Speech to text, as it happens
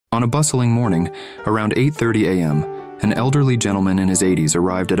On a bustling morning, around 8:30 a.m., an elderly gentleman in his 80s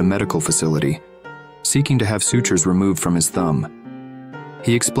arrived at a medical facility, seeking to have sutures removed from his thumb.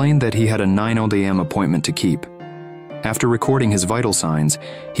 He explained that he had a 9 a.m. appointment to keep. After recording his vital signs,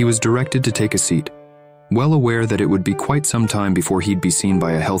 he was directed to take a seat, well aware that it would be quite some time before he'd be seen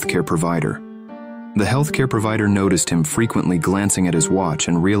by a healthcare provider. The healthcare provider noticed him frequently glancing at his watch,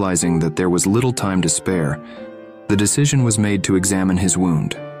 and realizing that there was little time to spare, the decision was made to examine his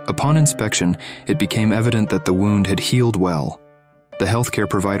wound. Upon inspection, it became evident that the wound had healed well. The healthcare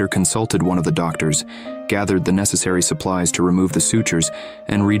provider consulted one of the doctors, gathered the necessary supplies to remove the sutures,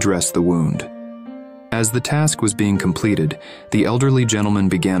 and redress the wound. As the task was being completed, the elderly gentleman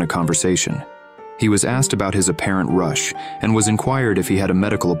began a conversation. He was asked about his apparent rush and was inquired if he had a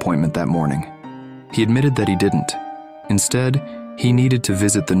medical appointment that morning. He admitted that he didn't. Instead, he needed to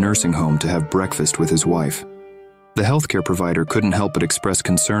visit the nursing home to have breakfast with his wife. The healthcare provider couldn't help but express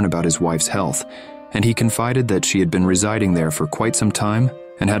concern about his wife's health, and he confided that she had been residing there for quite some time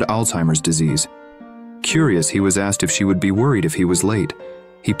and had Alzheimer's disease. Curious, he was asked if she would be worried if he was late.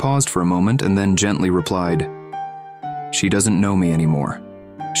 He paused for a moment and then gently replied, "She doesn't know me anymore.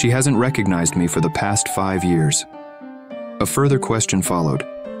 She hasn't recognized me for the past 5 years." A further question followed,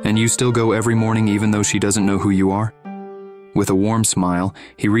 "And you still go every morning even though she doesn't know who you are?" With a warm smile,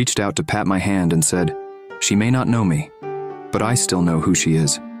 he reached out to pat my hand and said, "She may not know me, but I still know who she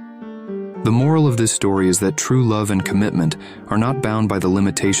is." The moral of this story is that true love and commitment are not bound by the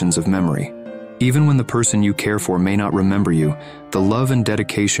limitations of memory. Even when the person you care for may not remember you, the love and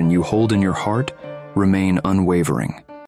dedication you hold in your heart remain unwavering.